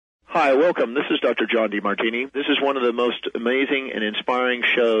Hi, welcome. This is Dr. John DeMartini. This is one of the most amazing and inspiring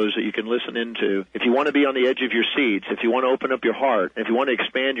shows that you can listen into. If you want to be on the edge of your seats, if you want to open up your heart, if you want to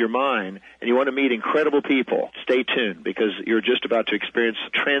expand your mind, and you want to meet incredible people, stay tuned because you're just about to experience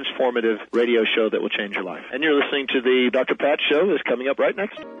a transformative radio show that will change your life. And you're listening to the Dr. Pat Show that's coming up right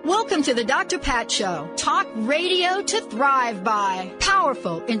next. Welcome to the Dr. Pat Show. Talk radio to thrive by.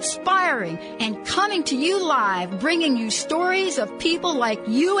 Powerful, inspiring, and coming to you live, bringing you stories of people like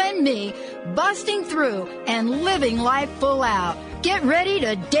you and me busting through and living life full out. Get ready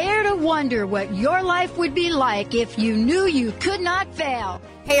to dare to wonder what your life would be like if you knew you could not fail.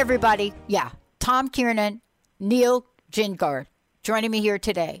 Hey, everybody. Yeah, Tom Kiernan, Neil Gingard joining me here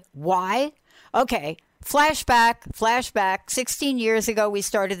today. Why? Okay, flashback. 16 years ago, we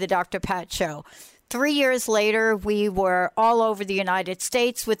started the Dr. Pat Show. 3 years later, we were all over the United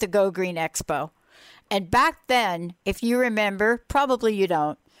States with the Go Green Expo. And back then, if you remember, probably you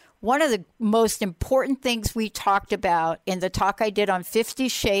don't, one of the most important things we talked about in the talk I did on 50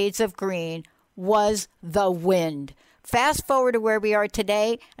 Shades of Green was the wind. Fast forward to where we are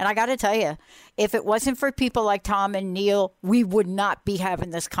today, and I got to tell you, if it wasn't for people like Tom and Neil, we would not be having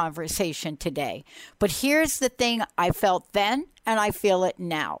this conversation today. But here's the thing I felt then, and I feel it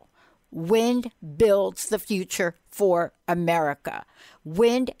now. Wind builds the future for America.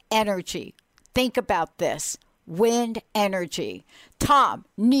 Wind energy. Think about this. Wind energy. Tom,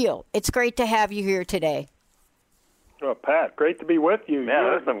 Neil, it's great to have you here today. Oh, Pat, great to be with you. Man,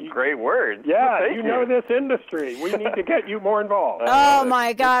 those are some great words. Yeah, well, you know this industry. We need to get you more involved. Oh,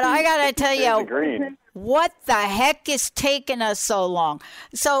 my God. I got to tell you, what the heck is taking us so long?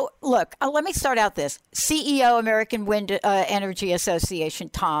 So, look, let me start out this. CEO, American Wind Energy Association,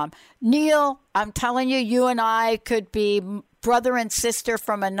 Tom. Neil, I'm telling you, you and I could be brother and sister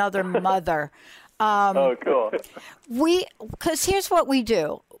from another mother. Oh, cool. Because here's what we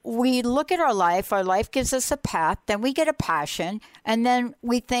do. We look at our life gives us a path, then we get a passion, and then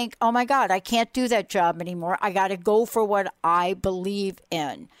we think, oh my God, I can't do that job anymore. I got to go for what I believe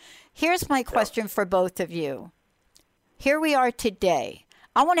in. Here's my question for both of you. Here we are today.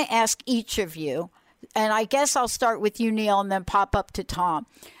 I want to ask each of you, and I guess I'll start with you, Neil, and then pop up to Tom.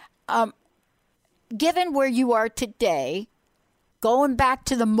 Given where you are today, going back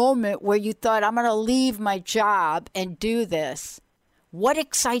to the moment where you thought, I'm going to leave my job and do this, what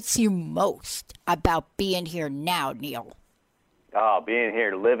excites you most about being here now, Neil? Oh, being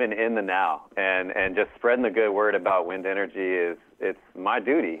here, living in the now, and just spreading the good word about wind energy it's my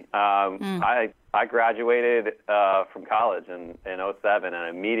duty. I graduated from college in 2007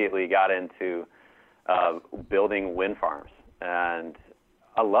 and immediately got into building wind farms, and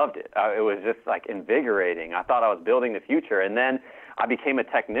I loved it. It was just like invigorating. I thought I was building the future, and then I became a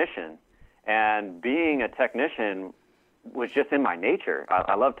technician, and being a technician was just in my nature.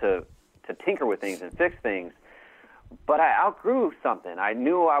 I love to tinker with things and fix things, but I outgrew something. I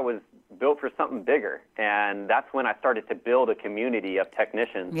knew I was built for something bigger, and that's when I started to build a community of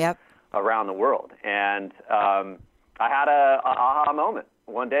technicians around the world. And I had a aha moment.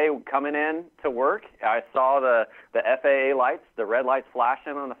 One day coming in to work, I saw the FAA lights, the red lights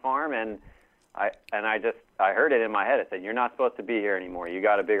flashing on the farm, and I heard it in my head. It said, you're not supposed to be here anymore. You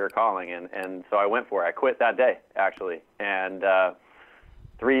got a bigger calling. And so I went for it. I quit that day, actually. And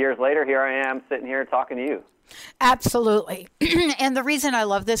 3 years later, here I am sitting here talking to you. Absolutely. And the reason I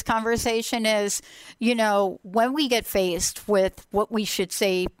love this conversation is, you know, when we get faced with what we should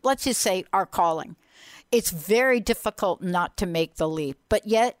say, let's just say our calling, it's very difficult not to make the leap. But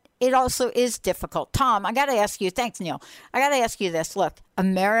yet, it also is difficult. Tom, I got to ask you, thanks, Neil. I got to ask you this. Look,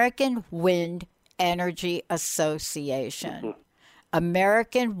 American Wind Energy Association.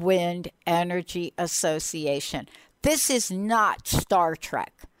 American Wind Energy Association. This is not Star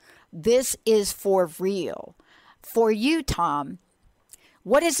Trek. This is for real. For you, Tom,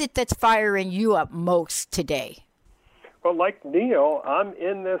 what is it that's firing you up most today? Well, like Neil, I'm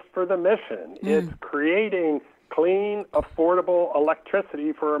in this for the mission. It's creating clean, affordable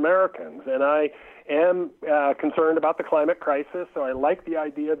electricity for Americans. And I am concerned about the climate crisis, so I like the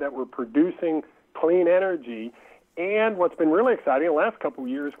idea that we're producing clean energy. And what's been really exciting in the last couple of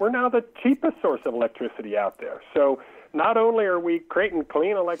years, we're now the cheapest source of electricity out there. So not only are we creating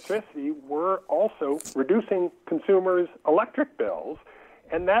clean electricity, we're also reducing consumers' electric bills.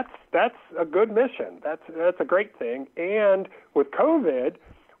 And that's a good mission. That's a great thing. And with COVID,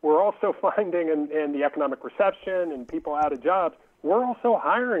 we're also finding, and the economic recession and people out of jobs, we're also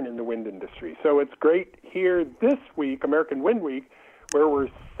hiring in the wind industry. So it's great here this week, American Wind Week, where we're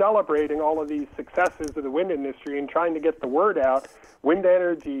celebrating all of these successes of the wind industry and trying to get the word out. Wind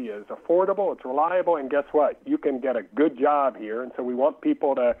energy is affordable, it's reliable, and guess what? You can get a good job here. And so we want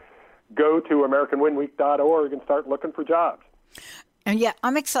people to go to AmericanWindWeek.org and start looking for jobs. And yeah,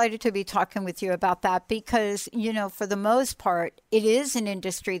 I'm excited to be talking with you about that because, for the most part, it is an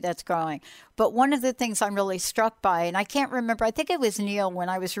industry that's growing. But one of the things I'm really struck by, and I can't remember, I think it was Neil when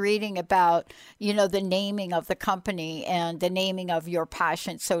I was reading about, the naming of the company and the naming of your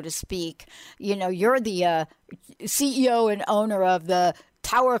passion, so to speak. You're the CEO and owner of the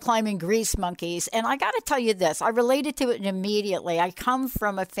Tower Climbing Grease Monkeys. And I got to tell you this, I related to it immediately. I come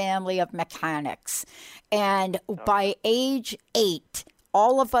from a family of mechanics. And by age 8,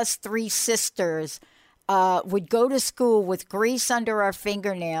 all of us 3 sisters would go to school with grease under our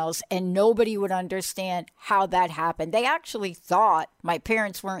fingernails, and nobody would understand how that happened. They actually thought my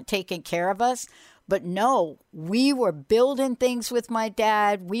parents weren't taking care of us. But no, we were building things with my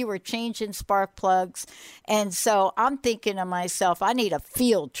dad. We were changing spark plugs. And so I'm thinking to myself, I need a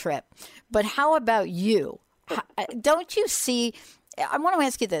field trip. But how about you? Don't you see? I want to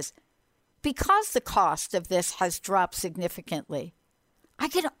ask you this. Because the cost of this has dropped significantly, I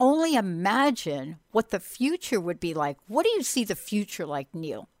can only imagine what the future would be like. What do you see the future like,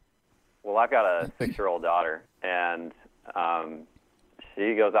 Neil? Well, I've got a 6-year-old daughter, and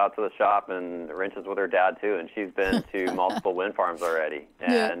she goes out to the shop and wrenches with her dad, too, and she's been to multiple wind farms already.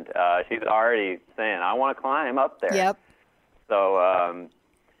 And she's already saying, I want to climb up there. Yep. So,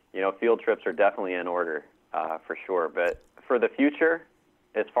 field trips are definitely in order for sure. But for the future,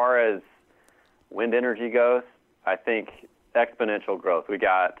 as far as wind energy goes, I think exponential growth. We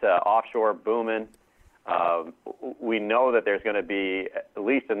got offshore booming. We know that there's going to be at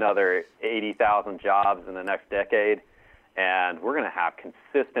least another 80,000 jobs in the next decade. And we're going to have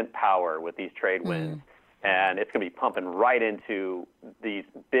consistent power with these trade winds. And it's going to be pumping right into these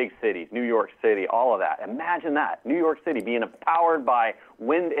big cities, New York City, all of that. Imagine that, New York City being powered by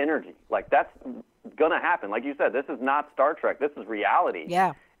wind energy. Like, that's going to happen. Like you said, this is not Star Trek. This is reality.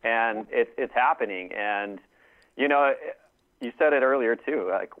 Yeah. And it's happening. And, you said it earlier, too.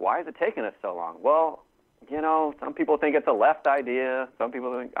 Like, why is it taking us so long? Well, some people think it's a left idea. Some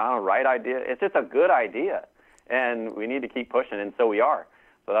people think, right idea. It's just a good idea. And we need to keep pushing, and so we are.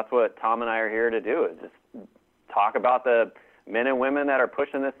 So that's what Tom and I are here to do, is just talk about the men and women that are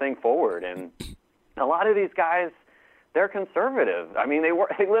pushing this thing forward. And a lot of these guys, they're conservative. I mean, they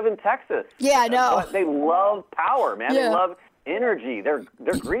live in Texas. Yeah, I know. But they love power, man. Yeah. They love energy. They're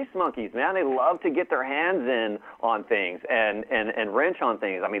grease monkeys, man. They love to get their hands in on things and wrench on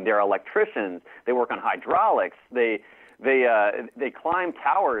things. I mean, they're electricians. They work on hydraulics. They climb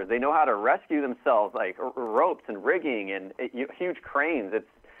towers. They know how to rescue themselves, like ropes and rigging and huge cranes.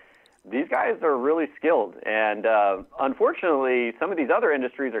 These guys are really skilled. And unfortunately, some of these other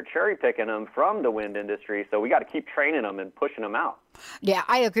industries are cherry picking them from the wind industry. So we got to keep training them and pushing them out. Yeah,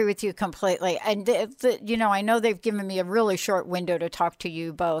 I agree with you completely. And, I know they've given me a really short window to talk to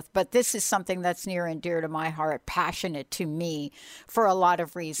you both, but this is something that's near and dear to my heart, passionate to me for a lot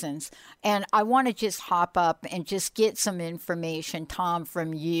of reasons. And I want to just hop up and just get some information, Tom,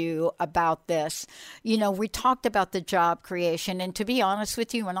 from you about this. We talked about the job creation. And to be honest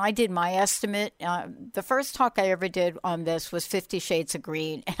with you, when I did my estimate, the first talk I ever did on this was 50 Shades of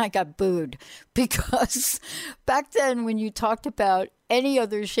Green, and I got booed because back then when you talked about any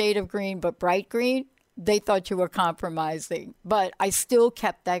other shade of green but bright green, they thought you were compromising. But I still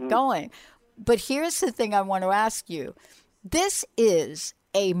kept that going. But here's the thing I want to ask you. This is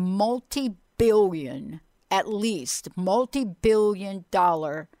a multi-billion, at least multi-billion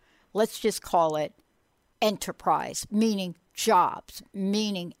dollar, let's just call it enterprise, meaning jobs,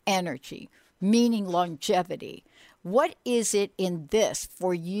 meaning energy, meaning longevity. What is it in this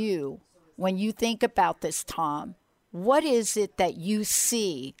for you when you think about this, Tom? What is it that you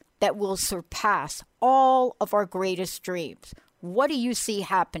see that will surpass all of our greatest dreams? What do you see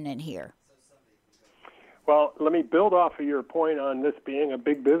happening here? Well, let me build off of your point on this being a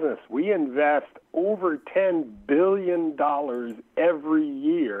big business. We invest over $10 billion every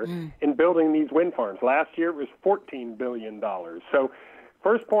year in building these wind farms. Last year it was $14 billion. So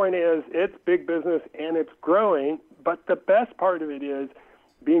first point is it's big business and it's growing, but the best part of it is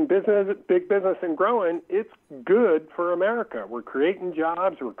being big business and growing, it's good for America. We're creating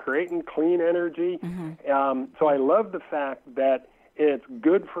jobs. We're creating clean energy. So I love the fact that it's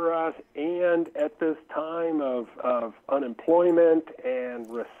good for us, and at this time of unemployment and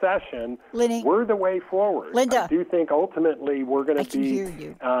recession, Lenny, we're the way forward. Linda, I do think ultimately we're going to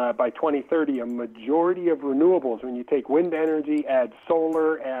be, by 2030, a majority of renewables. When you take wind energy, add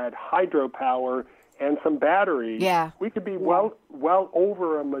solar, add hydropower, and some batteries, we could be well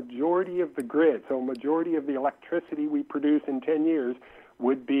over a majority of the grid. So a majority of the electricity we produce in 10 years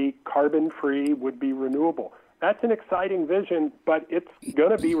would be carbon-free, would be renewable. that's an exciting vision, but it's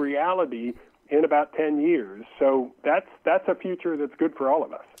going to be reality in about 10 years. So that's a future that's good for all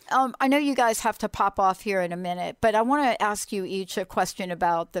of us. I know you guys have to pop off here in a minute, but I want to ask you each a question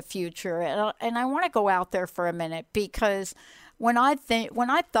about the future. And I want to go out there for a minute, because when I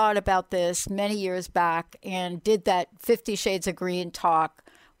thought about this many years back and did that 50 Shades of Green talk,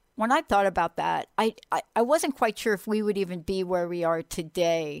 when I thought about that, I wasn't quite sure if we would even be where we are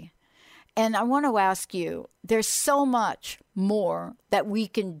today. And I want to ask you, there's so much more that we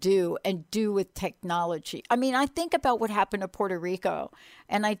can do and do with technology. I mean, I think about what happened to Puerto Rico,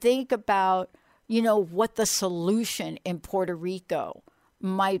 and I think about, what the solution in Puerto Rico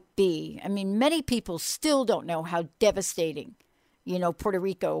might be. I mean, many people still don't know how devastating, Puerto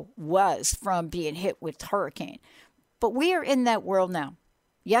Rico was from being hit with hurricane. But we are in that world now.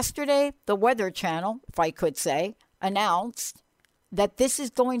 Yesterday, the Weather Channel, if I could say, announced that this is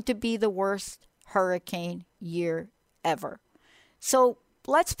going to be the worst hurricane year ever. So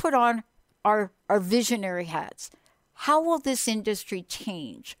let's put on our visionary hats. How will this industry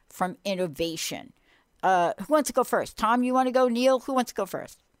change from innovation? Who wants to go first? Tom, you want to go? Neil, who wants to go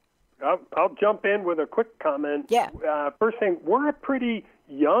first? I'll jump in with a quick comment. Yeah. First thing, we're a pretty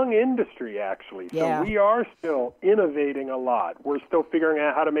young industry, actually. So yeah. We are still innovating a lot. We're still figuring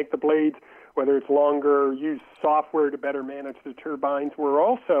out how to make the blades, whether it's longer, use software to better manage the turbines. We're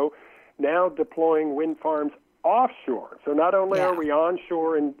also now deploying wind farms offshore. So not only are we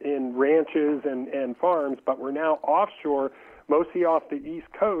onshore in ranches and farms, but we're now offshore, mostly off the East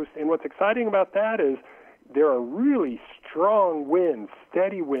Coast. And what's exciting about that is there are really strong winds,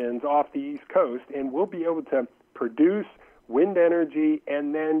 steady winds off the East Coast, and we'll be able to produce wind energy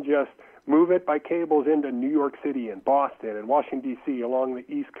and then just move it by cables into New York City and Boston and Washington, D.C. along the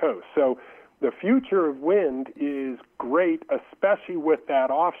East Coast. So the future of wind is great, especially with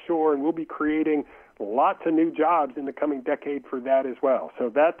that offshore, and we'll be creating lots of new jobs in the coming decade for that as well. So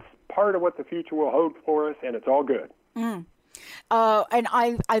that's part of what the future will hold for us, and it's all good. And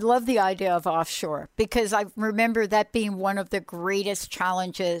I love the idea of offshore, because I remember that being one of the greatest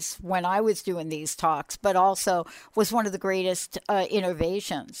challenges when I was doing these talks, but also was one of the greatest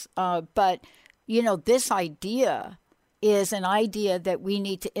innovations. But, this idea is an idea that we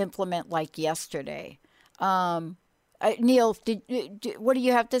need to implement like yesterday. Neil, what do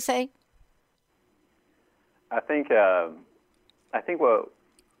you have to say? I think what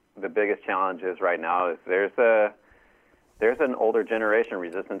the biggest challenge is right now is there's an older generation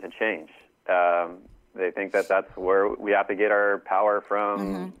resistant to change. They think that that's where we have to get our power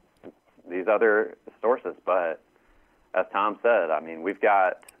from, these other sources. But as Tom said, I mean, we've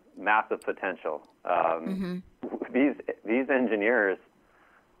got massive potential. These engineers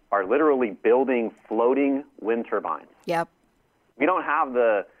are literally building floating wind turbines. Yep. We don't have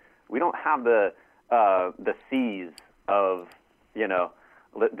the seas of,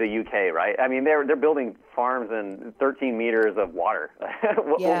 the UK, right? I mean, they're building farms in 13 meters of water.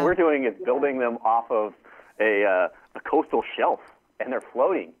 What we're doing is building them off of a coastal shelf, and they're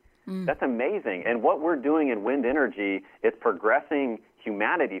floating. That's amazing. And what we're doing in wind energy is progressing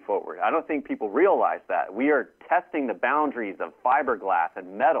humanity forward. I don't think people realize that. We are testing the boundaries of fiberglass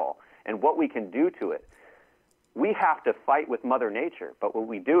and metal and what we can do to it. We have to fight with Mother Nature, but what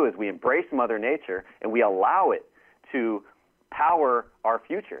we do is we embrace Mother Nature and we allow it to power our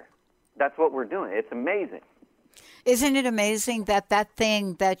future. That's what we're doing. It's amazing. Isn't it amazing that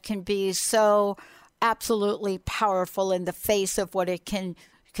thing that can be so absolutely powerful in the face of what it can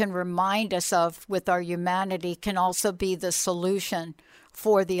remind us of with our humanity can also be the solution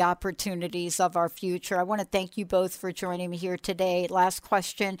for the opportunities of our future? I want to thank you both for joining me here today. Last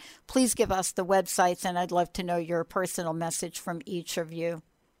question, please give us the websites, and I'd love to know your personal message from each of you.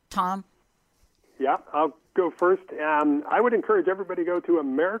 Tom? Yeah, I'll go first. I would encourage everybody to go to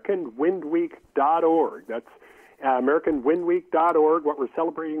AmericanWindWeek.org. That's AmericanWindWeek.org. What we're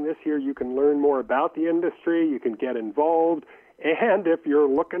celebrating this year, you can learn more about the industry, you can get involved, and if you're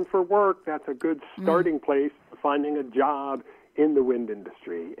looking for work, that's a good starting place for finding a job in the wind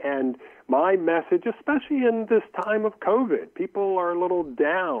industry. And my message, especially in this time of COVID, people are a little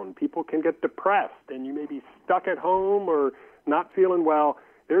down. People can get depressed, and you may be stuck at home or not feeling well.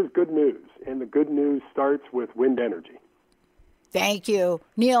 There's good news, and the good news starts with wind energy. Thank you.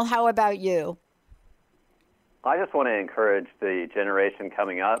 Neil, how about you? I just want to encourage the generation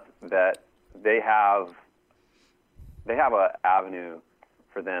coming up that they have an avenue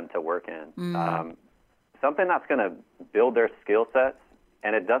for them to work in. Something that's going to build their skill sets,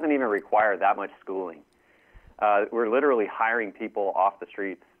 and it doesn't even require that much schooling. We're literally hiring people off the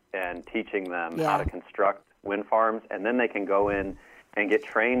streets and teaching them how to construct wind farms, and then they can go in and get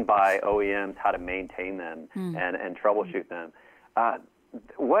trained by OEMs how to maintain them and troubleshoot them.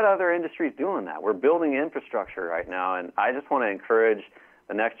 What other industry is doing that? We're building infrastructure right now, and I just want to encourage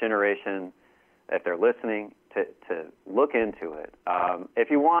the next generation, if they're listening, to look into it. If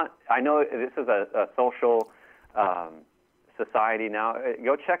you want, I know this is a social society now.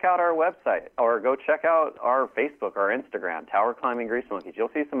 Go check out our website or go check out our Facebook or Instagram, Tower Climbing Grease Monkeys. You'll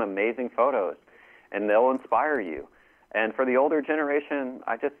see some amazing photos, and they'll inspire you. And for the older generation,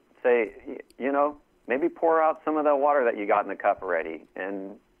 I just say, maybe pour out some of the water that you got in the cup already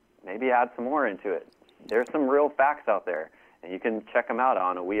and maybe add some more into it. There's some real facts out there, and you can check them out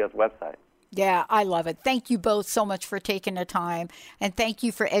on AWEA's website. Yeah, I love it. Thank you both so much for taking the time, and thank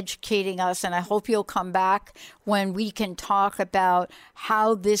you for educating us. And I hope you'll come back when we can talk about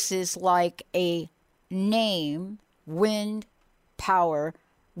how this is like a name, wind power.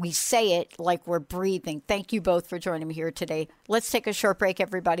 We say it like we're breathing. Thank you both for joining me here today. Let's take a short break,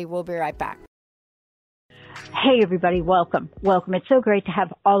 everybody. We'll be right back. Hey, everybody. Welcome. Welcome. It's so great to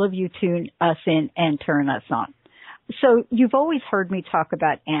have all of you tune us in and turn us on. So you've always heard me talk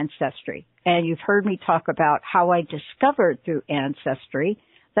about ancestry, and you've heard me talk about how I discovered through ancestry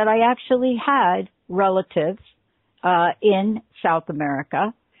that I actually had relatives in South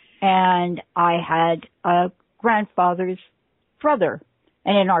America, and I had a grandfather's brother.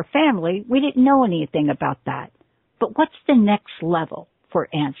 And in our family, we didn't know anything about that. But what's the next level for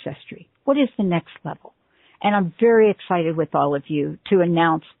ancestry? What is the next level? And I'm very excited with all of you to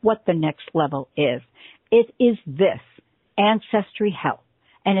announce what the next level is. It is this, Ancestry Health,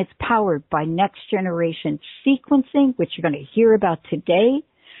 and it's powered by next generation sequencing, which you're going to hear about today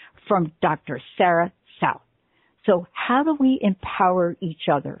from Dr. Sarah South. So how do we empower each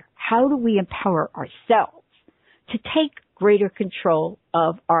other? How do we empower ourselves to take greater control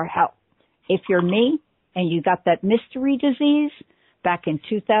of our health? If you're me and you got that mystery disease back in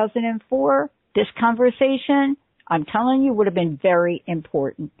 2004, this conversation, I'm telling you, would have been very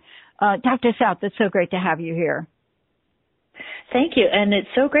important. Dr. South, it's so great to have you here. Thank you. And it's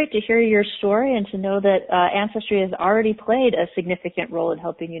so great to hear your story and to know that Ancestry has already played a significant role in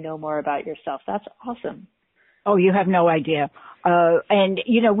helping you know more about yourself. That's awesome. Oh, you have no idea. And,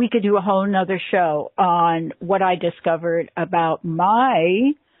 we could do a whole nother show on what I discovered about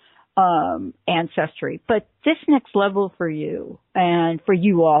my ancestry. But this next level for you, and for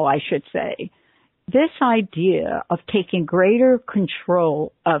you all, I should say, this idea of taking greater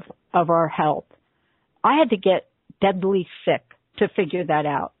control of our health, I had to get deadly sick to figure that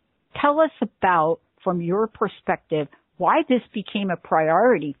out. Tell us about, from your perspective, why this became a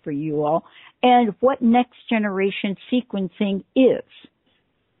priority for you all and what next generation sequencing is.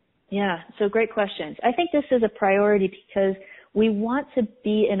 Yeah, so great questions. I think this is a priority because we want to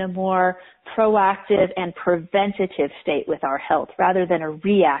be in a more proactive and preventative state with our health rather than a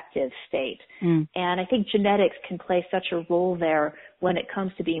reactive state. And I think genetics can play such a role there when it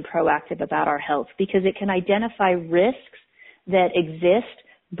comes to being proactive about our health because it can identify risks that exist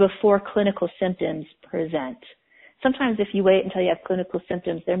before clinical symptoms present. Sometimes if you wait until you have clinical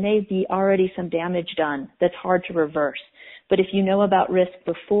symptoms, there may be already some damage done that's hard to reverse. But if you know about risk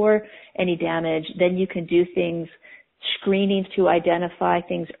before any damage, then you can do things, screenings to identify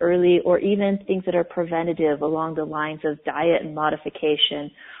things early, or even things that are preventative along the lines of diet and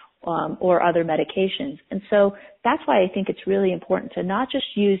modification or other medications. And so that's why I think it's really important to not just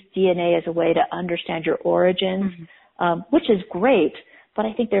use DNA as a way to understand your origins, which is great, but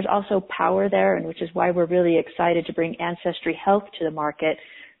I think there's also power there, and which is why we're really excited to bring Ancestry Health to the market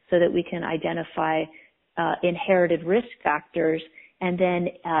so that we can identify inherited risk factors and then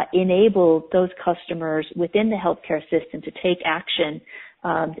enable those customers within the healthcare system to take action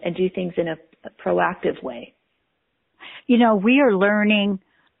and do things in a proactive way. We are learning,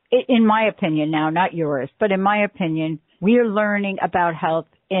 in my opinion now, not yours, but in my opinion, we are learning about health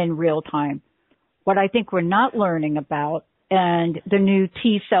in real time. What I think we're not learning about, and the new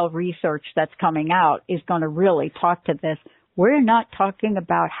T-cell research that's coming out is going to really talk to this, we're not talking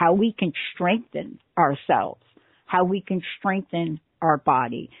about how we can strengthen ourselves, how we can strengthen our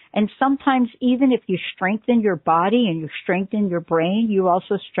body. And sometimes even if you strengthen your body and you strengthen your brain, you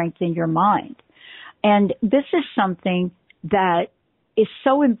also strengthen your mind. And this is something that is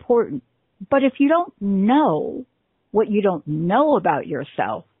so important. But if you don't know what you don't know about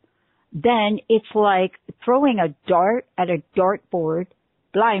yourself, then it's like throwing a dart at a dartboard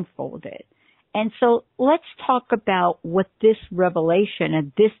blindfolded. And so let's talk about what this revelation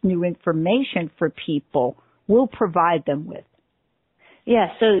and this new information for people will provide them with. Yeah,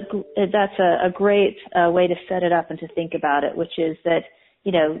 so that's a great way to set it up and to think about it, which is that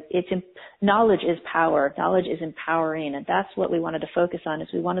knowledge is power. Knowledge is empowering, and that's what we wanted to focus on. Is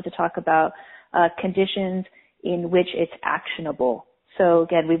we wanted to talk about conditions in which it's actionable. So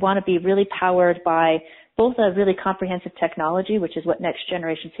again, we want to be really powered by both a really comprehensive technology, which is what next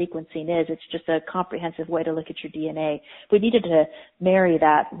generation sequencing is. It's just a comprehensive way to look at your DNA. We needed to marry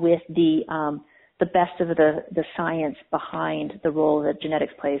that with the best of the science behind the role that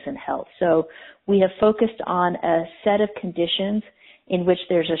genetics plays in health. So we have focused on a set of conditions in which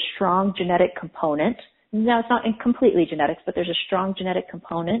there's a strong genetic component. Now, it's not completely genetics, but there's a strong genetic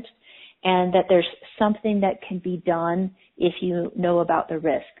component, and that there's something that can be done if you know about the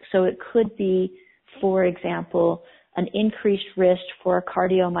risk. So it could be, for example, an increased risk for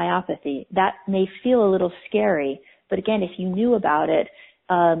cardiomyopathy. That may feel a little scary, but again, if you knew about it,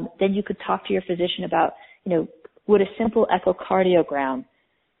 then you could talk to your physician about, would a simple echocardiogram,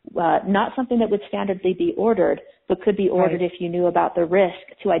 not something that would standardly be ordered, but could be ordered if you knew about the risk,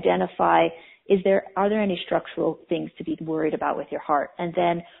 to identify, are there any structural things to be worried about with your heart? And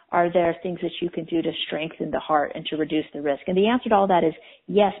then are there things that you can do to strengthen the heart and to reduce the risk? And the answer to all that is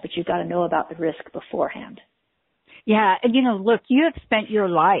yes, but you've got to know about the risk beforehand. Yeah. And, look, you have spent your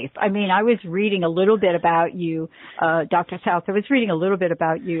life. I mean, I was reading a little bit about you, Dr. South. I was reading a little bit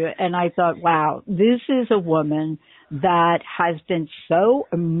about you, and I thought, wow, this is a woman that has been so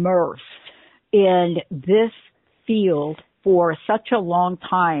immersed in this field for such a long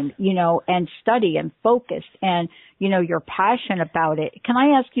time, and study and focused, and, you're passionate about it. Can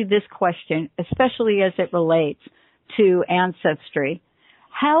I ask you this question, especially as it relates to ancestry?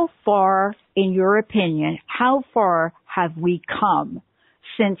 How far, in your opinion, how far have we come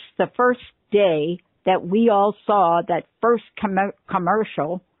since the first day that we all saw that first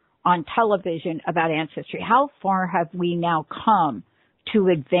commercial on television about ancestry? How far have we now come to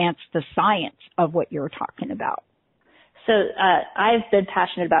advance the science of what you're talking about? So I've been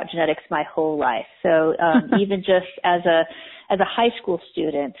passionate about genetics my whole life. So even just as a high school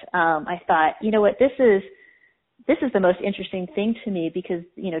student, I thought, what, this is the most interesting thing to me, because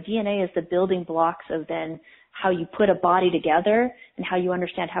DNA is the building blocks of then how you put a body together and how you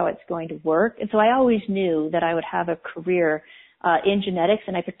understand how it's going to work. And so I always knew that I would have a career in genetics,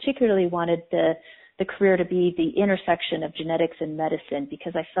 and I particularly wanted the career to be the intersection of genetics and medicine,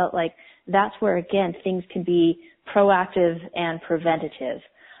 because I felt like that's where, again, things can be proactive and preventative.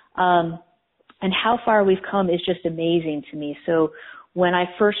 And how far we've come is just amazing to me. So when I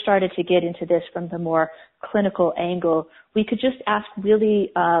first started to get into this from the more clinical angle, we could just ask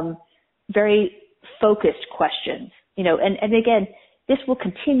really very focused questions, and again, this will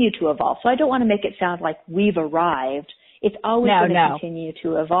continue to evolve. So I don't want to make it sound like we've arrived. It's always going to continue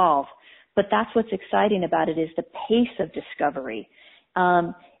to evolve. But that's what's exciting about it, is the pace of discovery.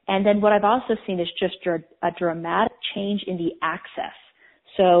 And then what I've also seen is just a dramatic change in the access.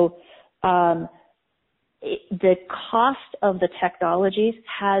 So the cost of the technologies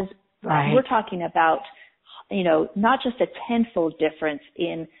has, we're talking about, not just a 10-fold difference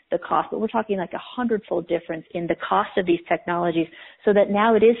in the cost, but we're talking like 100-fold difference in the cost of these technologies, so that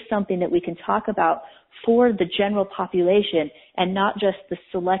now it is something that we can talk about for the general population, and not just the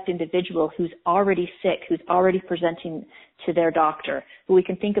select individual who's already sick, who's already presenting to their doctor. But we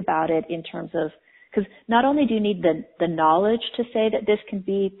can think about it in terms of, because not only do you need the knowledge to say that this can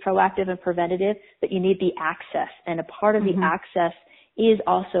be proactive and preventative, but you need the access. And a part of the access is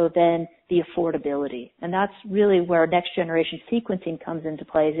also then the affordability. And that's really where next generation sequencing comes into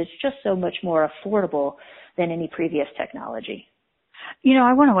play. It's just so much more affordable than any previous technology.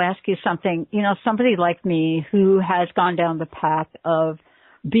 I want to ask you something. Somebody like me who has gone down the path of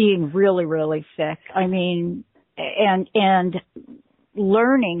being really, really sick. I mean, and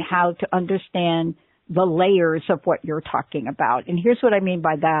learning how to understand the layers of what you're talking about. And here's what I mean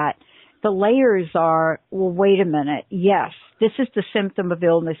by that. The layers are, well, wait a minute. Yes, this is the symptom of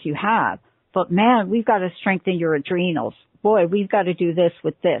illness you have, but man, we've got to strengthen your adrenals. Boy, we've got to do this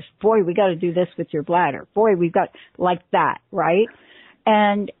with this. Boy, we got to do this with your bladder. Boy, we've got like that, right?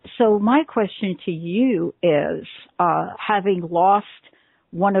 And so my question to you is, having lost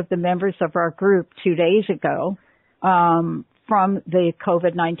one of the members of our group 2 days ago, from the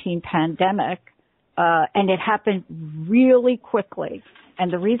COVID-19 pandemic, and it happened really quickly.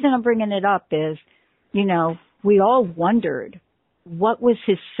 And the reason I'm bringing it up is, we all wondered, what was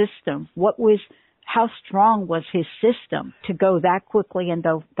his system? How strong was his system to go that quickly and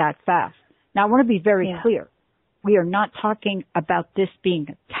go that fast? Now, I want to be very clear. We are not talking about this being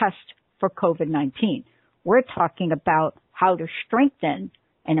a test for COVID-19. We're talking about how to strengthen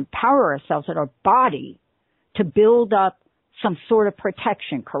and empower ourselves in our body to build up some sort of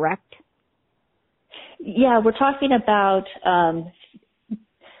protection, correct? Yeah, we're talking about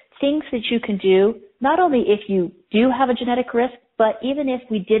things that you can do, not only if you do have a genetic risk, but even if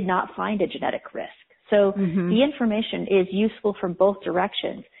we did not find a genetic risk. So the information is useful from both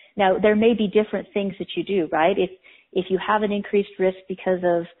directions. Now, there may be different things that you do, right? If you have an increased risk because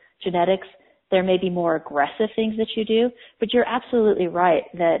of genetics, there may be more aggressive things that you do, but you're absolutely right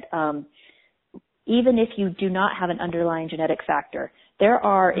that even if you do not have an underlying genetic factor, there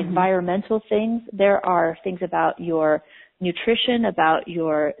are environmental things, there are things about your nutrition, about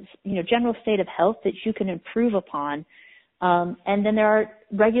your general state of health that you can improve upon. And then there are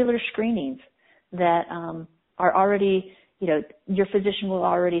regular screenings that are already, your physician will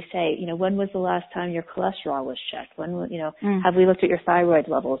already say, when was the last time your cholesterol was checked? When, have we looked at your thyroid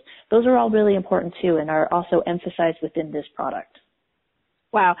levels? Those are all really important too and are also emphasized within this product.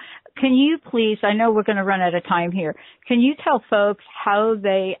 Wow. Can you please, I know we're going to run out of time here. Can you tell folks how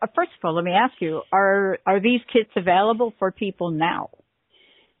they, first of all, let me ask you, are these kits available for people now?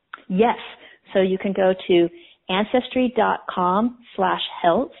 Yes. So you can go to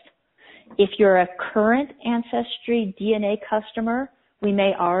Ancestry.com/health. If you're a current Ancestry DNA customer, we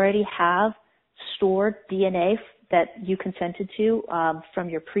may already have stored DNA that you consented to from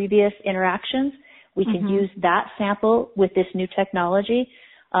your previous interactions. We can use that sample with this new technology.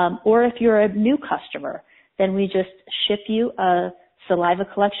 Or if you're a new customer, then we just ship you a saliva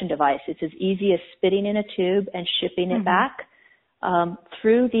collection device. It's as easy as spitting in a tube and shipping it back.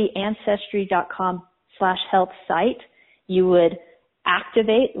 Through the Ancestry.com/health site, you would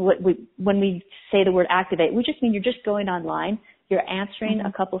activate, when we say the word activate, we just mean you're just going online. You're answering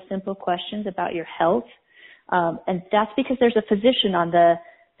a couple simple questions about your health. And that's because there's a physician on the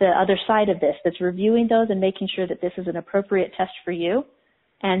other side of this that's reviewing those and making sure that this is an appropriate test for you.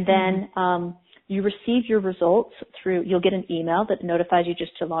 And then you receive your results you'll get an email that notifies you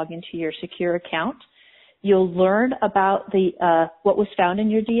just to log into your secure account. You'll learn about what was found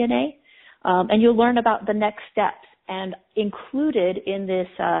in your DNA, and you'll learn about the next steps. And included in this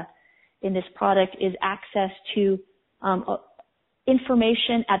product is access to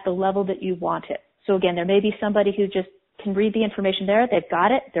information at the level that you want it. So again, there may be somebody who just can read the information there. They've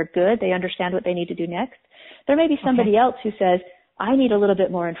got it. They're good. They understand what they need to do next. There may be somebody else who says, I need a little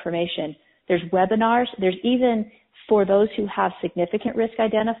bit more information. There's webinars. There's even, for those who have significant risk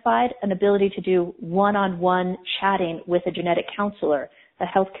identified, an ability to do one-on-one chatting with a genetic counselor, a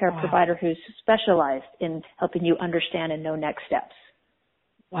healthcare provider who's specialized in helping you understand and know next steps.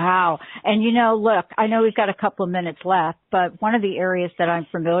 Wow. And look, I know we've got a couple of minutes left, but one of the areas that I'm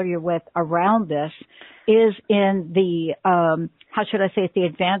familiar with around this is in the, the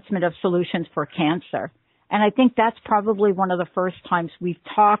advancement of solutions for cancer. And I think that's probably one of the first times we've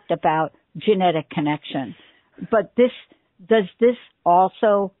talked about genetic connection. But does this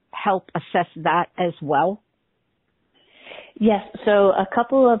also help assess that as well? Yes. So a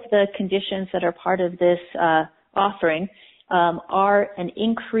couple of the conditions that are part of this offering are an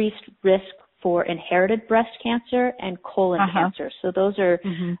increased risk for inherited breast cancer and colon cancer. So those are,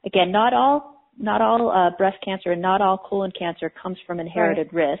 again, not all breast cancer and not all colon cancer comes from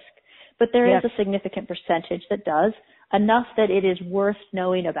inherited risk, but there is a significant percentage that does, enough that it is worth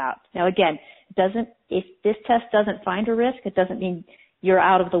knowing about. Now, again, if this test doesn't find a risk, it doesn't mean you're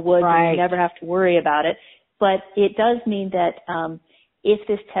out of the woods and you never have to worry about it. But it does mean that if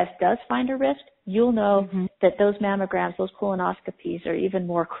this test does find a risk, you'll know that those mammograms, those colonoscopies are even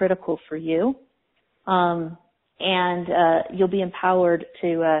more critical for you. And you'll be empowered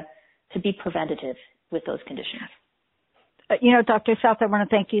to be preventative with those conditions. Dr. South, I want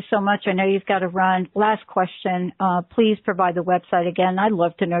to thank you so much. I know you've got to run. Last question. Please provide the website again. I'd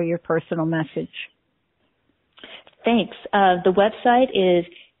love to know your personal message. Thanks. The website is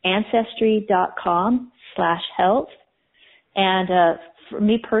Ancestry.com/health. And for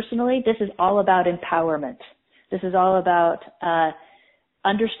me personally, this is all about empowerment. This is all about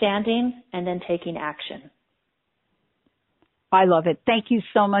understanding and then taking action. I love it. Thank you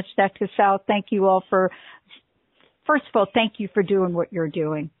so much, Dr. South. Thank you all first of all, thank you for doing what you're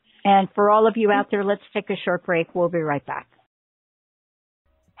doing. And for all of you out there, let's take a short break. We'll be right back.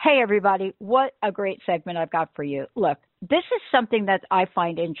 Hey, everybody. What a great segment I've got for you. Look, this is something that I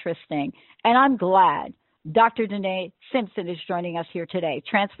find interesting, and I'm glad Dr. Danae Simpson is joining us here today,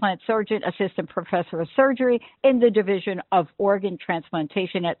 transplant surgeon, assistant professor of surgery in the Division of Organ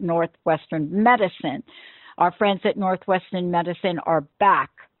Transplantation at Northwestern Medicine. Our friends at Northwestern Medicine are back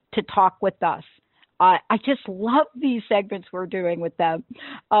to talk with us. I just love these segments we're doing with them.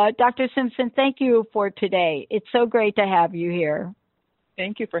 Dr. Simpson, thank you for today. It's so great to have you here.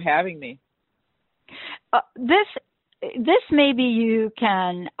 Thank you for having me. This this maybe you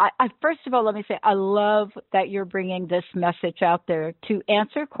can, first of all, let me say, I love that you're bringing this message out there to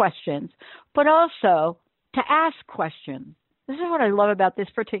answer questions, but also to ask questions. This is what I love about this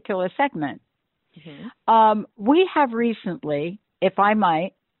particular segment. Mm-hmm. We have recently, if I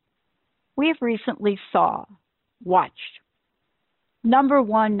might, watched number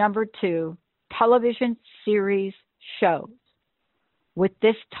 1, number 2 television series shows with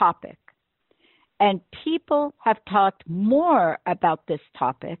this topic. And people have talked more about this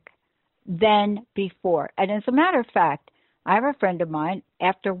topic than before. And as a matter of fact, I have a friend of mine,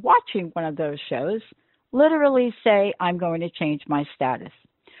 after watching one of those shows, literally say, I'm going to change my status.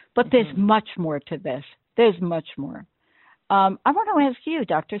 But there's much more to this. There's much more. I want to ask you,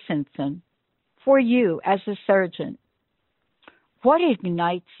 Dr. Simpson, for you as a surgeon, what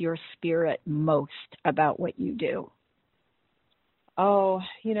ignites your spirit most about what you do? Oh,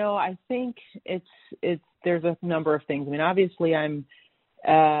 I think there's a number of things. I mean, obviously I'm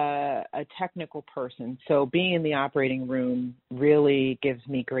a technical person, so being in the operating room really gives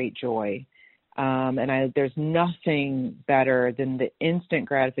me great joy. And there's nothing better than the instant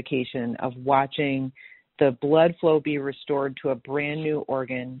gratification of watching the blood flow be restored to a brand new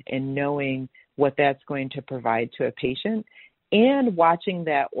organ and knowing what that's going to provide to a patient, and watching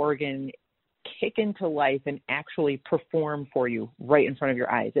that organ kick into life and actually perform for you right in front of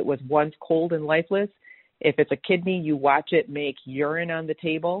your eyes. It was once cold and lifeless. If it's a kidney, you watch it make urine on the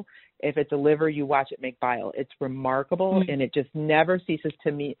table. If it's a liver, you watch it make bile. It's remarkable, and it just never ceases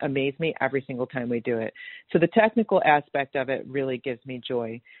to amaze me every single time we do it. So the technical aspect of it really gives me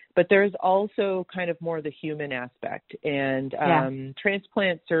joy. But there's also kind of more the human aspect. And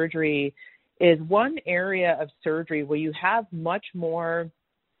transplant surgery is one area of surgery where you have much more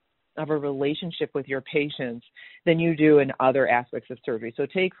of a relationship with your patients than you do in other aspects of surgery. So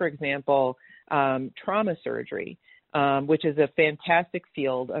take, for example, trauma surgery, which is a fantastic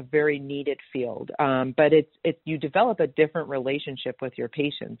field, a very needed field. But you develop a different relationship with your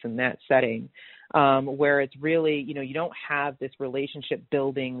patients in that setting, where it's really, you don't have this relationship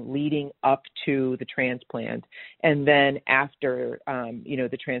building leading up to the transplant and then after,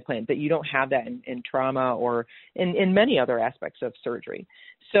 the transplant, but you don't have that in trauma or in many other aspects of surgery.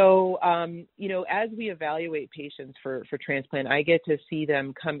 So, as we evaluate patients for transplant, I get to see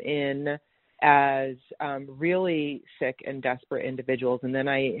them come in as really sick and desperate individuals. And then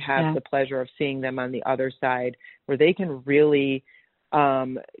I have the pleasure of seeing them on the other side where they can really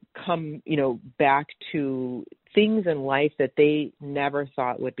come, back to things in life that they never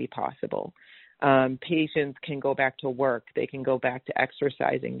thought would be possible. Patients can go back to work. They can go back to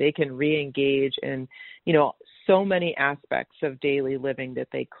exercising. They can re-engage in, so many aspects of daily living that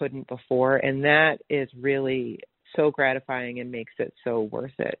they couldn't before. And that is really so gratifying and makes it so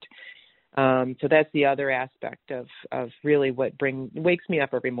worth it. So that's the other aspect of really what wakes me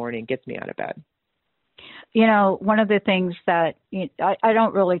up every morning, gets me out of bed. One of the things that I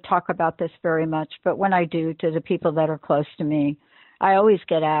don't really talk about this very much, but when I do to the people that are close to me, I always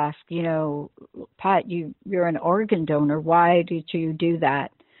get asked, Pat, you're an organ donor. Why did you do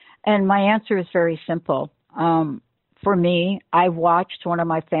that? And my answer is very simple. For me, I watched one of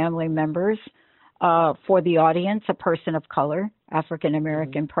my family members, for the audience, a person of color, African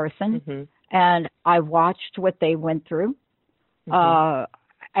American person, and I watched what they went through, and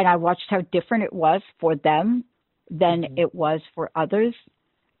I watched how different it was for them than it was for others.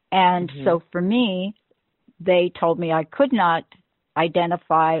 And so for me, they told me I could not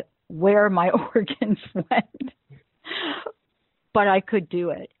identify where my organs went, but I could do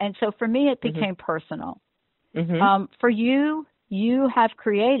it. And so for me, it became personal. For you, you have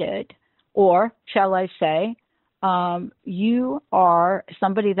created, or shall I say, you are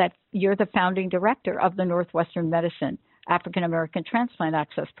somebody you're the founding director of the Northwestern Medicine African American Transplant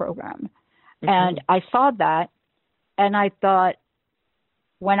Access Program. And I saw that, and I thought,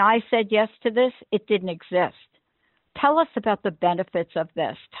 when I said yes to this, it didn't exist. Tell us about the benefits of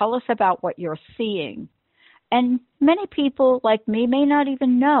this. Tell us about what you're seeing. And many people like me may not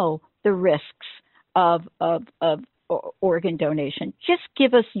even know the risks of organ donation. Just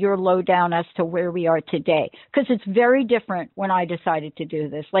give us your lowdown as to where we are today, because it's very different when I decided to do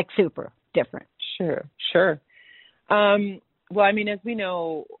this, like super different. Sure. Well, I mean, as we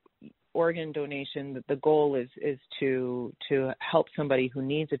know, organ donation, the goal is to help somebody who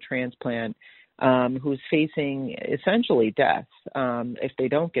needs a transplant, who's facing essentially death if they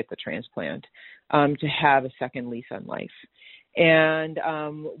don't get the transplant, to have a second lease on life. And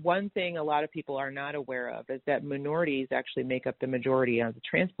one thing a lot of people are not aware of is that minorities actually make up the majority on the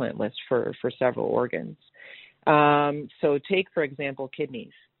transplant list for several organs. So take, for example,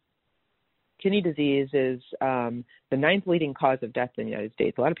 kidneys. kidney disease is the 9th leading cause of death in the United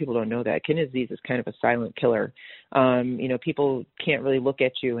States. A lot of people don't know that. Kidney disease is kind of a silent killer. People can't really look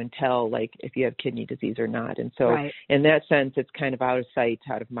at you and tell, like, if you have kidney disease or not. And so in that sense, it's kind of out of sight,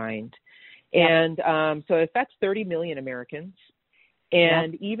 out of mind. And so it affects 30 million Americans.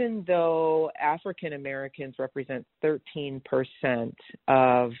 And even though African Americans represent 13%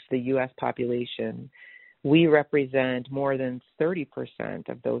 of the U.S. population, we represent more than 30%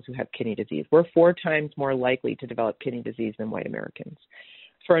 of those who have kidney disease. We're 4 times more likely to develop kidney disease than white Americans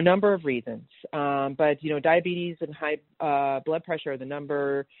for a number of reasons. But diabetes and high blood pressure are the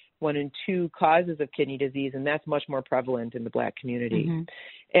number 1 and 2 causes of kidney disease, and that's much more prevalent in the Black community.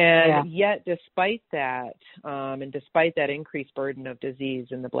 And yet, despite that, and despite that increased burden of disease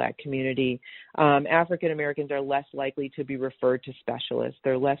in the Black community, African Americans are less likely to be referred to specialists.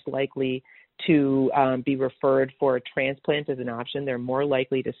 They're less likely to be referred for a transplant as an option. They're more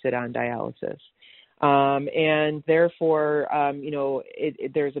likely to sit on dialysis. And therefore,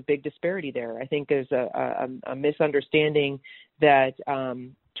 there's a big disparity there. I think there's a misunderstanding that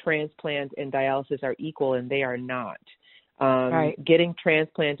transplant and dialysis are equal, and they are not. Getting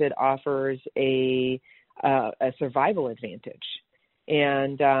transplanted offers a survival advantage.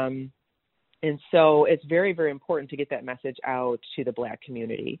 And so it's very, very important to get that message out to the Black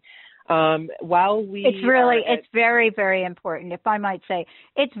community. It's very, very important. If I might say,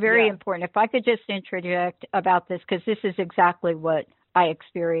 it's very important. If I could just interject about this, because this is exactly what I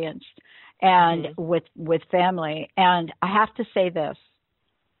experienced and with family. And I have to say this.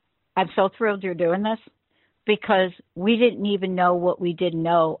 I'm so thrilled you're doing this, because we didn't even know what we didn't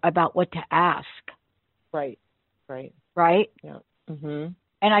know about what to ask. Right? Yeah. And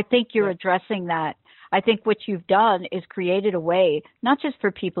I think you're addressing that. I think what you've done is created a way, not just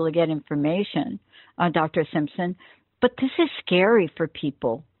for people to get information, Dr. Simpson, but this is scary for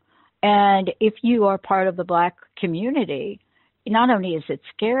people. And if you are part of the Black community, not only is it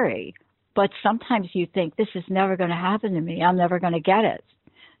scary, but sometimes you think, this is never going to happen to me. I'm never going to get it.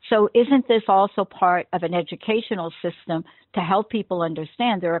 So isn't this also part of an educational system to help people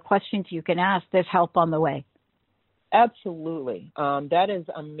understand there are questions you can ask, there's help on the way? Absolutely. That is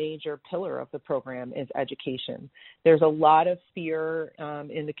a major pillar of the program, is education. There's a lot of fear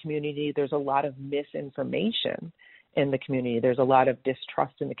in the community. There's a lot of misinformation in the community. There's a lot of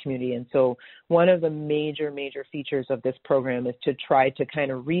distrust in the community. And so one of the major features of this program is to try to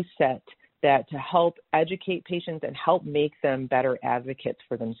kind of reset that, to help educate patients and help make them better advocates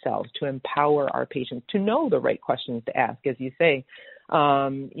for themselves, to empower our patients to know the right questions to ask. As you say, a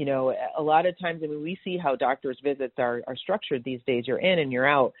lot of times, we see how doctors' visits are structured these days. You're in and you're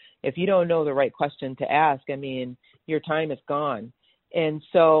out. If you don't know the right question to ask, your time is gone. And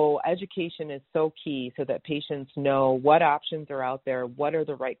so education is so key, so that patients know what options are out there, what are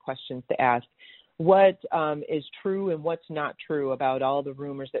the right questions to ask, what is true and what's not true about all the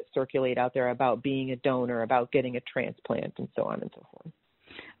rumors that circulate out there about being a donor, about getting a transplant, and so on and so forth.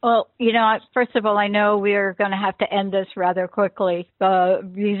 Well, first of all, I know we're going to have to end this rather quickly.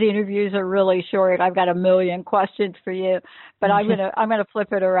 These interviews are really short. I've got a million questions for you, but I'm going to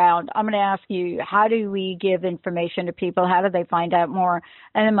flip it around. I'm going to ask you, how do we give information to people? How do they find out more?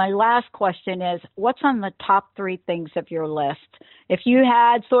 And then my last question is, what's on the top 3 things of your list? If you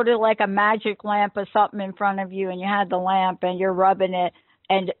had sort of like a magic lamp or something in front of you, and you had the lamp and you're rubbing it,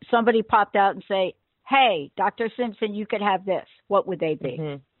 and somebody popped out and say, hey, Dr. Simpson, you could have this, what would they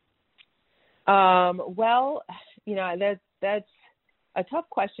be? That's a tough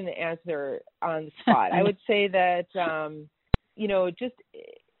question to answer on the spot. I would say that, just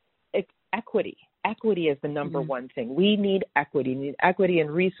equity. Equity is the number one thing. We need equity. We need equity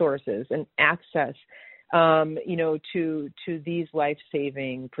and resources and access, to these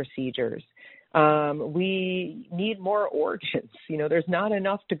life-saving procedures. We need more organs. There's not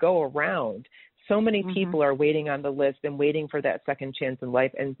enough to go around. So many people are waiting on the list and waiting for that second chance in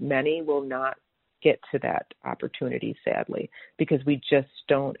life, and many will not get to that opportunity, sadly, because we just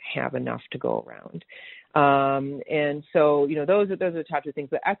don't have enough to go around. And so, those are the types of things.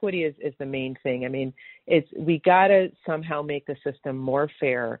 But equity is the main thing. We got to somehow make the system more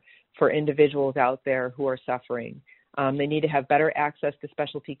fair for individuals out there who are suffering. They need to have better access to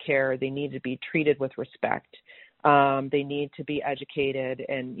specialty care. They need to be treated with respect. They need to be educated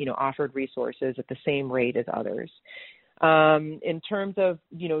and, offered resources at the same rate as others. In terms of,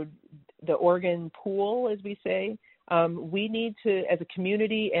 the organ pool, as we say, we need to, as a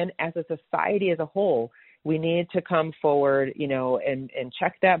community and as a society as a whole, we need to come forward, and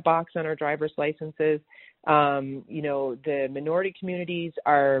check that box on our driver's licenses. The minority communities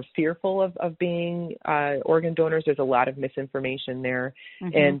are fearful of being organ donors. There's a lot of misinformation there.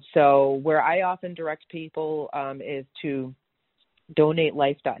 Mm-hmm. And so where I often direct people is to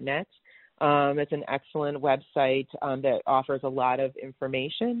donatelife.net. It's an excellent website that offers a lot of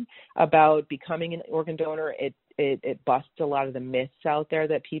information about becoming an organ donor. It busts a lot of the myths out there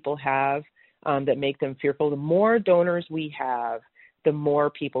that people have that make them fearful. The more donors we have, the more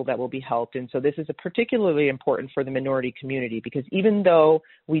people that will be helped. And so this is particularly important for the minority community, because even though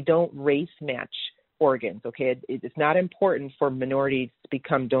we don't race match organs, okay, it's not important for minorities to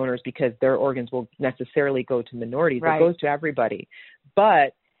become donors because their organs will necessarily go to minorities. Right. It goes to everybody.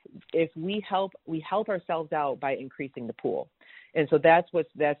 But if we help ourselves out by increasing the pool. And so that's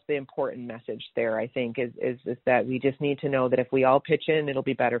the important message there, I think, is that we just need to know that if we all pitch in, it'll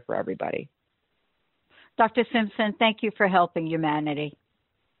be better for everybody. Dr. Simpson, thank you for helping humanity.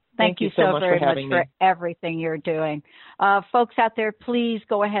 Thank you so very much for everything you're doing. Folks out there, please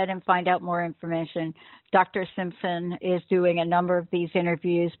go ahead and find out more information. Dr. Simpson is doing a number of these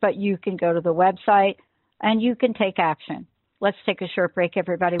interviews, but you can go to the website and you can take action. Let's take a short break,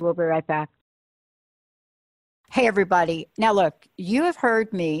 everybody. We'll be right back. Hey, everybody. Now, look, you have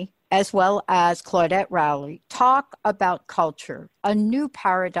heard me, as well as Claudette Rowley, talk about culture, a new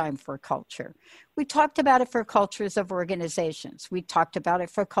paradigm for culture. We talked about it for cultures of organizations. We talked about it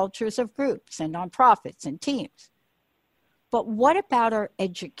for cultures of groups and nonprofits and teams. But what about our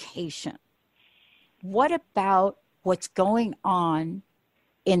education? What about what's going on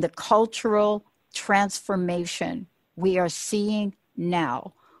in the cultural transformation we are seeing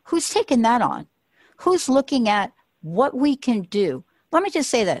now? Who's taking that on? Who's looking at what we can do? Let me just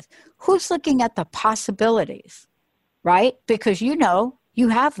say this. Who's looking at the possibilities, right? Because you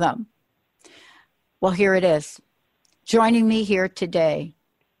have them. Well, here it is. Joining me here today,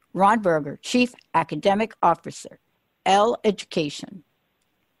 Ron Berger, Chief Academic Officer, L Education,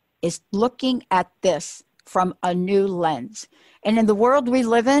 is looking at this from a new lens. And in the world we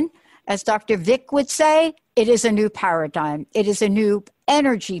live in, as Dr. Vic would say, it is a new paradigm. It is a new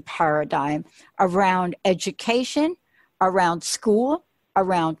energy paradigm around education, around school,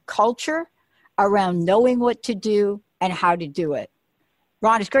 around culture, around knowing what to do and how to do it.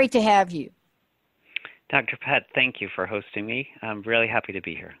 Ron, it's great to have you. Dr. Pat, thank you for hosting me. I'm really happy to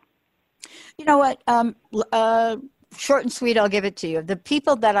be here. You know what? Short and sweet, I'll give it to you. The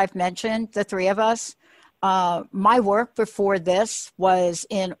people that I've mentioned, the three of us, my work before this was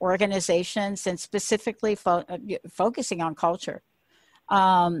in organizations and specifically focusing on culture.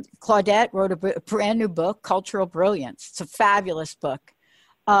 Claudette wrote a brand new book, Cultural Brilliance. It's a fabulous book.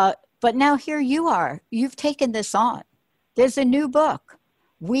 But now here you are. You've taken this on. There's a new book.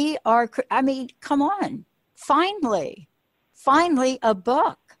 Come on. Finally a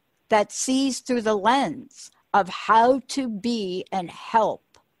book that sees through the lens of how to be and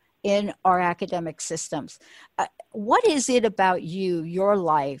help in our academic systems. What is it about you, your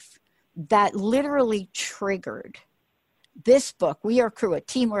life, that literally triggered this book, We Are Crew, a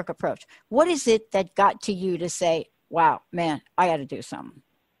teamwork approach? What is it that got to you to say, wow, man, I got to do something?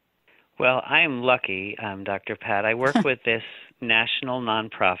 Well, I'm lucky, Dr. Pat. I work with this national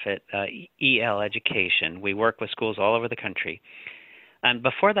nonprofit, EL Education. We work with schools all over the country. And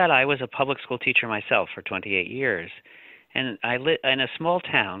before that, I was a public school teacher myself for 28 years. And I live in a small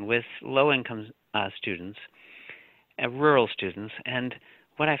town with low-income students, rural students. And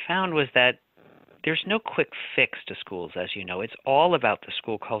what I found was that there's no quick fix to schools, as you know. It's all about the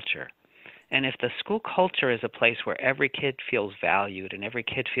school culture. And if the school culture is a place where every kid feels valued and every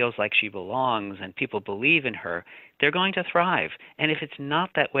kid feels like she belongs and people believe in her, they're going to thrive. And if it's not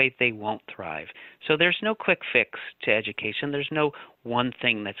that way, they won't thrive. So there's no quick fix to education. There's no one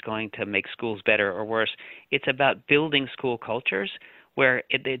thing that's going to make schools better or worse. It's about building school cultures where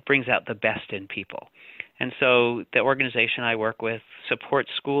it brings out the best in people. And so the organization I work with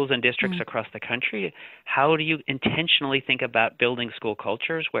supports schools and districts across the country. How do you intentionally think about building school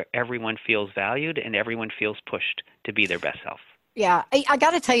cultures where everyone feels valued and everyone feels pushed to be their best self? Yeah, I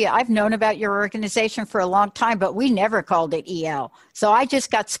got to tell you, I've known about your organization for a long time, but we never called it EL. So I just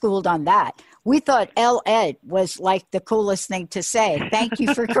got schooled on that. We thought L-Ed was like the coolest thing to say. Thank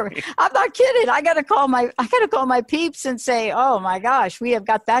you for. I'm not kidding. I got to call my peeps and say, oh my gosh, we have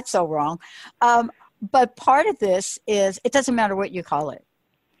got that so wrong. But part of this is it doesn't matter what you call it.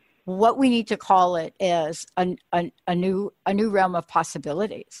 What we need to call it is a new realm of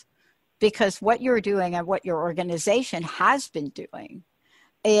possibilities, because what you're doing and what your organization has been doing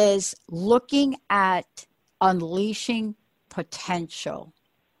is looking at unleashing potential.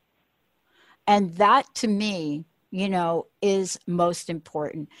 And that to me, is most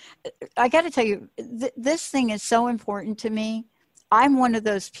important. I got to tell you, this thing is so important to me. I'm one of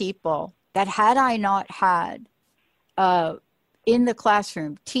those people that had I not had in the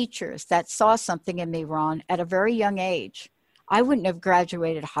classroom teachers that saw something in me, Ron, at a very young age, I wouldn't have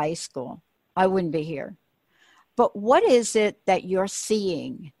graduated high school. I wouldn't be here. But what is it that you're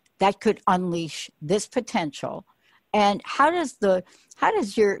seeing that could unleash this potential? And how does the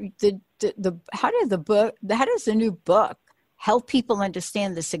new book help people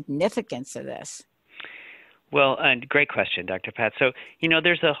understand the significance of this? Well, great question, Dr. Pat. So,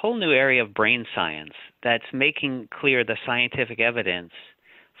 there's a whole new area of brain science that's making clear the scientific evidence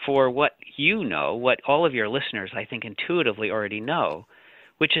for what what all of your listeners, I think, intuitively already know,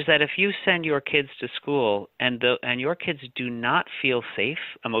 which is that if you send your kids to school and your kids do not feel safe,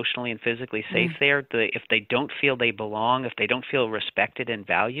 emotionally and physically safe there, if they don't feel they belong, if they don't feel respected and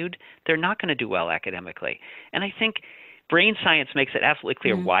valued, they're not going to do well academically. And I think brain science makes it absolutely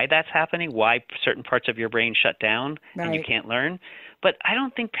clear why that's happening, why certain parts of your brain shut down and you can't learn. But I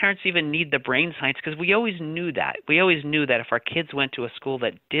don't think parents even need the brain science, because we always knew that. We always knew that if our kids went to a school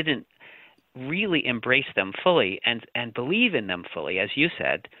that didn't really embrace them fully and believe in them fully, as you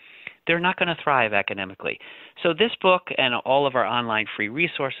said, they're not going to thrive academically. So this book and all of our online free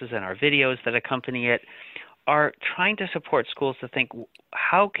resources and our videos that accompany it are trying to support schools to think,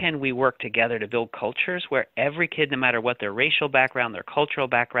 how can we work together to build cultures where every kid, no matter what their racial background, their cultural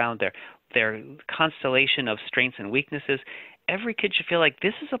background, their constellation of strengths and weaknesses, every kid should feel like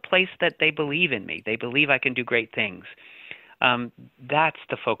this is a place that they believe in me. They believe I can do great things. That's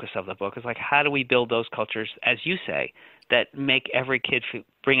the focus of the book, is like, how do we build those cultures, as you say, that make every kid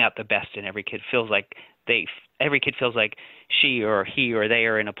bring out the best in every kid, every kid feels like she or he or they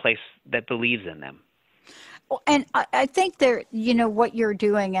are in a place that believes in them. And I think what you're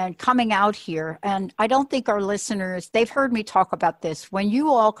doing and coming out here, and I don't think our listeners, they've heard me talk about this. When you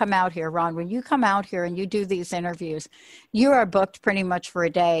all come out here, Ron, when you come out here and you do these interviews, you are booked pretty much for a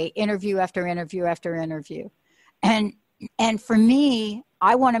day, interview after interview after interview. And for me,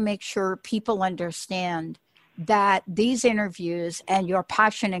 I want to make sure people understand that these interviews and your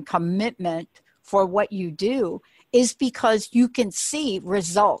passion and commitment for what you do is because you can see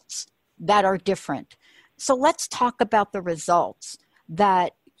results that are different. So let's talk about the results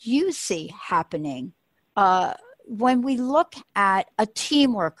that you see happening when we look at a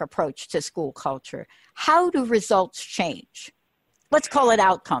teamwork approach to school culture. How do results change? Let's call it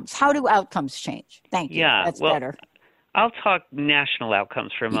outcomes. How do outcomes change? Thank you. Yeah, that's better. I'll talk national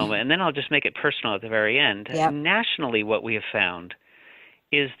outcomes for a moment, and then I'll just make it personal at the very end. Yep. Nationally, what we have found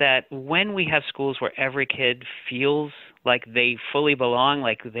is that when we have schools where every kid feels like they fully belong,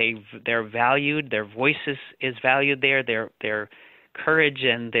 like they're valued, their voice is valued there, their courage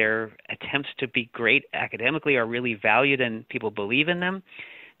and their attempts to be great academically are really valued and people believe in them,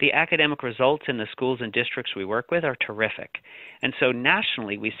 the academic results in the schools and districts we work with are terrific. And so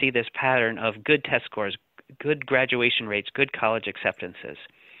nationally, we see this pattern of good test scores, good graduation rates, good college acceptances.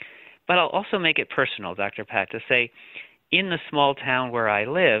 But I'll also make it personal, Dr. Pat, to say, in the small town where I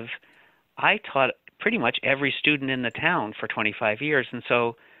live, I taught pretty much every student in the town for 25 years, and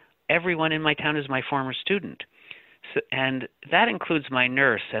so everyone in my town is my former student. So, and that includes my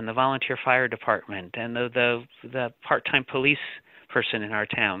nurse and the volunteer fire department and the part-time police person in our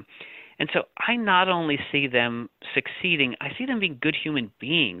town. And so I not only see them succeeding, I see them being good human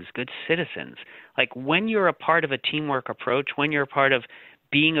beings, good citizens. Like when you're a part of a teamwork approach, when you're a part of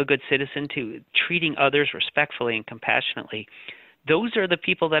being a good citizen, to treating others respectfully and compassionately, those are the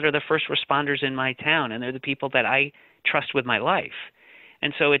people that are the first responders in my town, and they're the people that I trust with my life.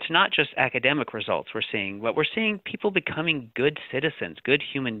 And so it's not just academic results we're seeing, but we're seeing people becoming good citizens, good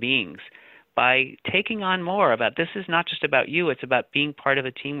human beings, by taking on more about this is not just about you, it's about being part of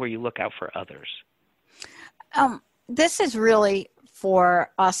a team where you look out for others. This is really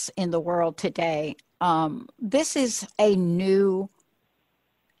for us in the world today. This is a new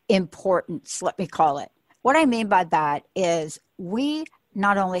importance, let me call it. What I mean by that is we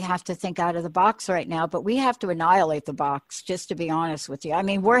not only have to think out of the box right now, but we have to annihilate the box, just to be honest with you. I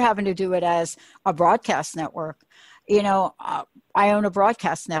mean, we're having to do it as a broadcast network. I own a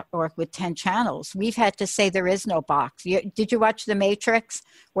broadcast network with 10 channels. We've had to say there is no box. Did you watch The Matrix,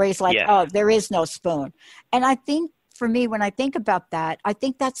 where he's like, oh, there is no spoon? And I think for me, when I think about that, I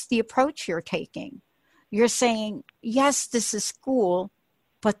think that's the approach you're taking. You're saying, yes, this is school,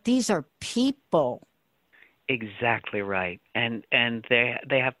 but these are people. Exactly right. And they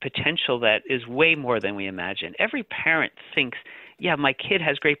have potential that is way more than we imagine. Every parent thinks, yeah, my kid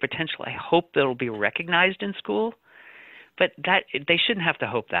has great potential. I hope that it'll be recognized in school. But they shouldn't have to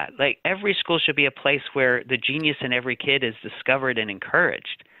hope that. Like, every school should be a place where the genius in every kid is discovered and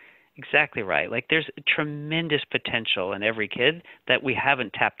encouraged. Exactly right. Like, there's tremendous potential in every kid that we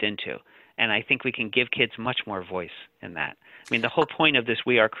haven't tapped into. And I think we can give kids much more voice in that. I mean, the whole point of this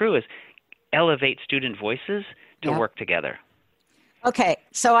We Are Crew is elevate student voices to work together. Okay,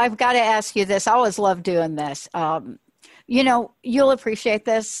 so I've got to ask you this. I always love doing this. You know, you'll appreciate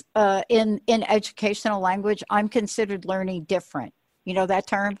this. In educational language, I'm considered learning different. You know that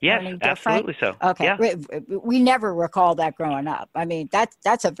term? Yes, learning absolutely so. Okay, yeah. we never recall that growing up. I mean,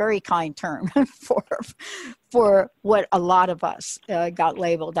 that's a very kind term for what a lot of us got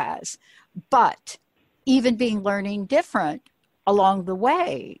labeled as. But even being learning different along the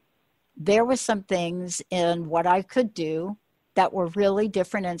way, there were some things in what I could do that were really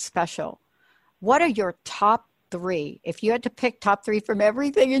different and special. What are your top 3? If you had to pick top 3 from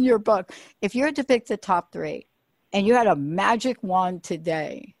everything in your book, if you had to pick the top 3 and you had a magic wand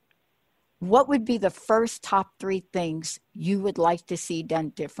today, what would be the first top 3 things you would like to see done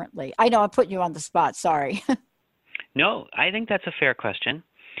differently? I know I'm putting you on the spot. Sorry. No, I think that's a fair question.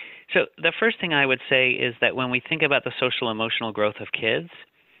 So the first thing I would say is that when we think about the social emotional growth of kids,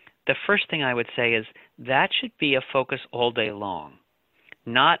 the first thing I would say is that should be a focus all day long,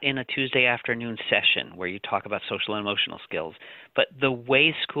 not in a Tuesday afternoon session where you talk about social and emotional skills, but the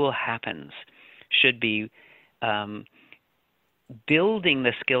way school happens should be building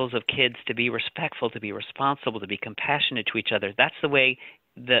the skills of kids to be respectful, to be responsible, to be compassionate to each other. That's the way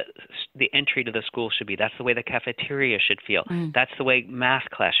the entry to the school should be. That's the way the cafeteria should feel. That's the way math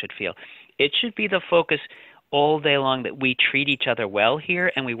class should feel. It should be the focus all day long that we treat each other well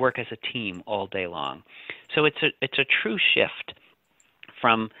here and we work as a team all day long. So it's a true shift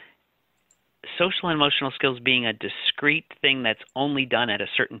from social and emotional skills being a discrete thing that's only done at a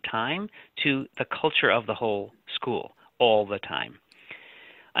certain time to the culture of the whole school all the time.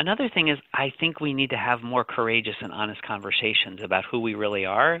 Another thing is I think we need to have more courageous and honest conversations about who we really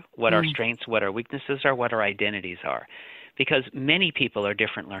are, what our strengths, what our weaknesses are, what our identities are. Because many people are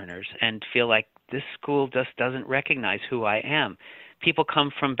different learners and feel like this school just doesn't recognize who I am. People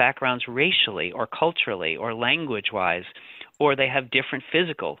come from backgrounds racially or culturally or language-wise, or they have different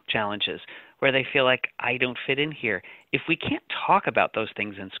physical challenges where they feel like I don't fit in here. If we can't talk about those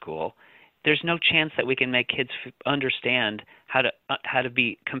things in school, there's no chance that we can make kids understand how to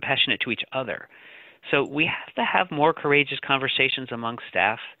be compassionate to each other. So we have to have more courageous conversations among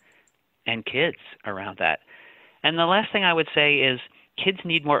staff and kids around that. And the last thing I would say is kids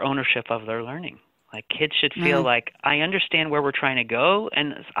need more ownership of their learning. Like, kids should feel like I understand where we're trying to go,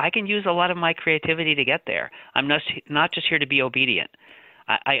 and I can use a lot of my creativity to get there. I'm not just here to be obedient.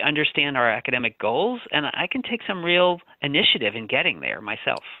 I understand our academic goals, and I can take some real initiative in getting there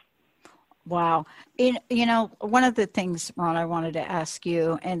myself. Wow. You know, one of the things, Ron, I wanted to ask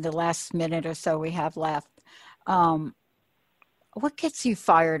you in the last minute or so we have left, what gets you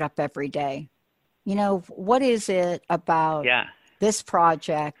fired up every day? You know, what is it about this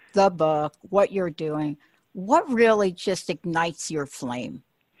project, the book, what you're doing? What really just ignites your flame?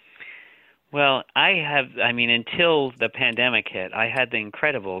 Well, until the pandemic hit, I had the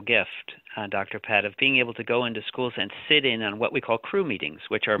incredible gift, Dr. Pat, of being able to go into schools and sit in on what we call crew meetings,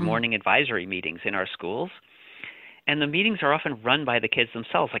 which are morning advisory meetings in our schools. And the meetings are often run by the kids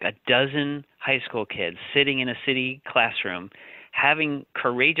themselves, like a dozen high school kids sitting in a city classroom, having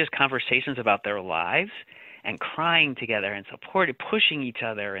courageous conversations about their lives and crying together and pushing each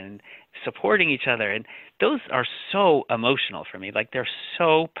other and supporting each other. And those are so emotional for me. Like, they're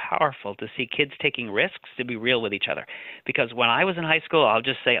so powerful to see kids taking risks to be real with each other. Because when I was in high school, I'll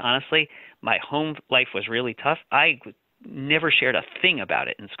just say honestly, my home life was really tough. I never shared a thing about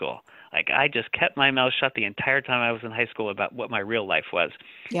it in school. Like, I just kept my mouth shut the entire time I was in high school about what my real life was.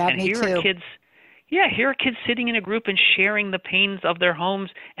 Yeah, and me too. Here are kids sitting in a group and sharing the pains of their homes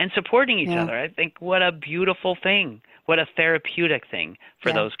and supporting each other. I think what a beautiful thing, what a therapeutic thing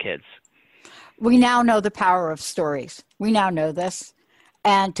for those kids. We now know the power of stories. We now know this.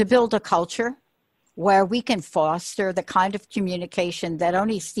 And to build a culture where we can foster the kind of communication that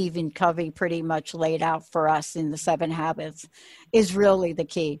only Stephen Covey pretty much laid out for us in the 7 Habits is really the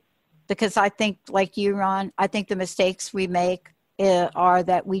key. Because I think, like you, Ron, I think the mistakes we make are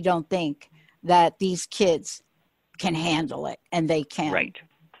that we don't think that these kids can handle it, and they can. Right.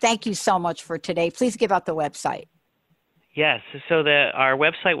 Thank you so much for today. Please give out the website. Yes. So our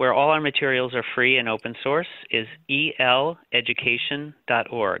website, where all our materials are free and open source, is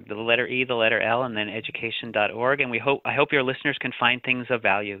eleducation.org. The letter E, the letter L, and then education.org. And I hope your listeners can find things of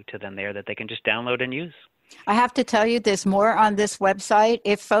value to them there that they can just download and use. I have to tell you, there's more on this website.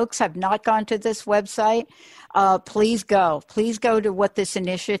 If folks have not gone to this website, please go. Please go to what this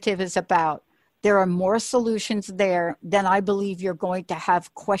initiative is about. There are more solutions there than I believe you're going to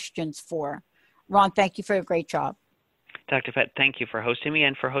have questions for. Ron, thank you for a great job. Dr. Pat, thank you for hosting me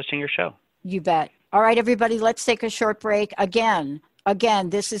and for hosting your show. You bet. All right, everybody, let's take a short break. Again,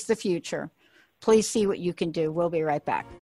 this is the future. Please see what you can do. We'll be right back.